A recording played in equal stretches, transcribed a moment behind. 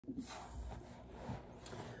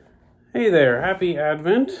Hey there, happy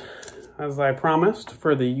Advent. As I promised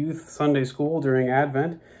for the youth Sunday school during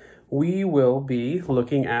Advent, we will be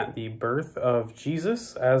looking at the birth of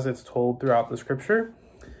Jesus as it's told throughout the scripture.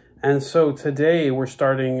 And so today we're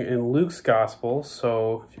starting in Luke's gospel.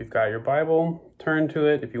 So if you've got your Bible, turn to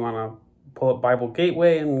it. If you want to pull up Bible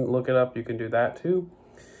Gateway and look it up, you can do that too.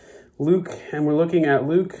 And we're looking at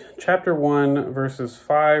Luke chapter 1, verses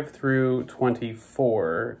 5 through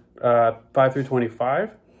 24, 5 through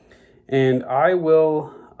 25. And I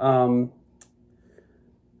will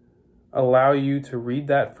allow you to read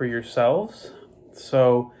that for yourselves.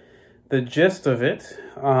 So the gist of it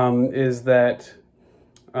is that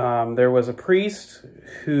there was a priest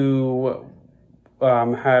who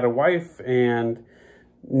had a wife, and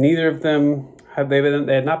neither of them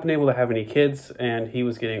they had not been able to have any kids, and he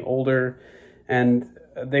was getting older. And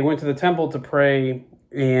they went to the temple to pray,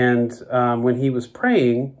 and when he was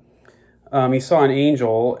praying, he saw an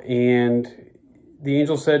angel, and the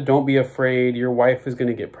angel said, "Don't be afraid. Your wife is going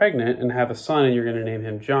to get pregnant and have a son, and you're going to name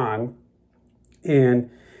him John." And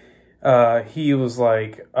he was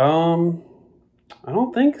like, I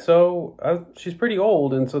don't think so. She's pretty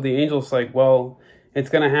old. And so the angel's like, "Well, it's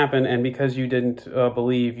going to happen. And because you didn't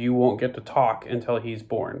believe, you won't get to talk until he's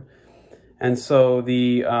born." And so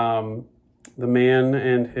the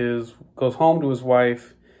man goes home to his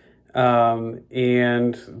wife,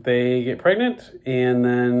 and they get pregnant, and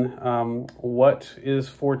then what is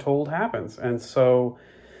foretold happens. And so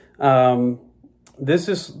this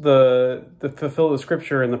is the fulfill the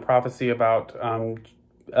scripture and the prophecy about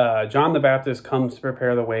John the Baptist comes to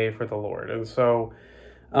prepare the way for the Lord. And so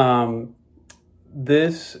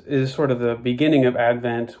this is sort of the beginning of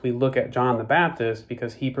Advent. We look at John the Baptist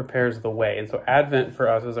because he prepares the way. And so Advent for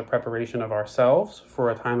us is a preparation of ourselves for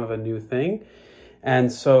a time of a new thing.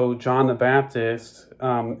 And so John the Baptist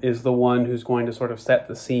is the one who's going to sort of set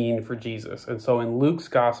the scene for Jesus. And so in Luke's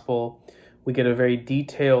gospel, we get a very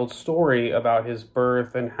detailed story about his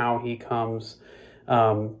birth and how he comes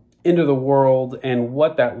into the world and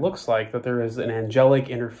what that looks like, that there is an angelic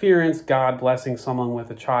interference, God blessing someone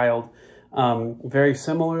with a child, very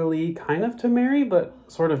similarly kind of to Mary, but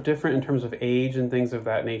sort of different in terms of age and things of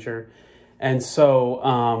that nature. And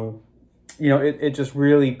so it just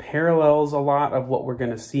really parallels a lot of what we're going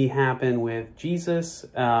to see happen with Jesus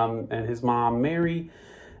and his mom, Mary,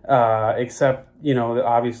 except,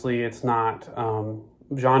 obviously it's not,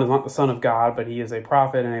 John is not the son of God, but he is a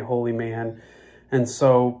prophet and a holy man. And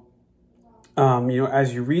so,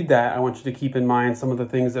 as you read that, I want you to keep in mind some of the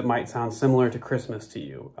things that might sound similar to Christmas to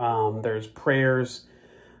you. There's prayers.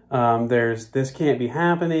 There's "this can't be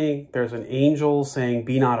happening." There's an angel saying,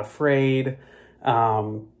 "Be not afraid."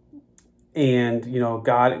 And,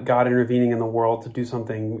 God intervening in the world to do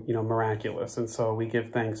something, miraculous. And so we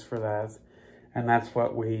give thanks for that. And that's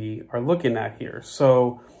what we are looking at here.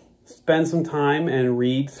 So spend some time and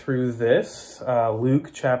read through this,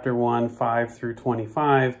 Luke chapter 1, 5 through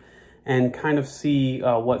 25, and kind of see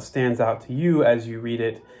what stands out to you as you read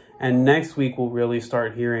it. And next week, we'll really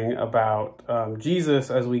start hearing about Jesus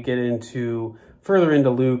as we get further into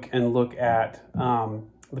Luke and look at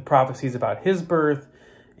the prophecies about his birth,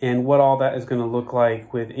 and what all that is going to look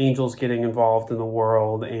like with angels getting involved in the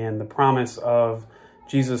world and the promise of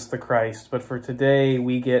Jesus the Christ. But for today,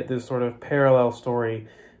 we get this sort of parallel story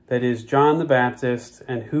that is John the Baptist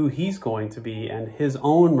and who he's going to be and his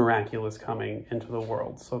own miraculous coming into the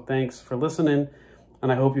world. So thanks for listening,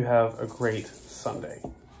 and I hope you have a great Sunday.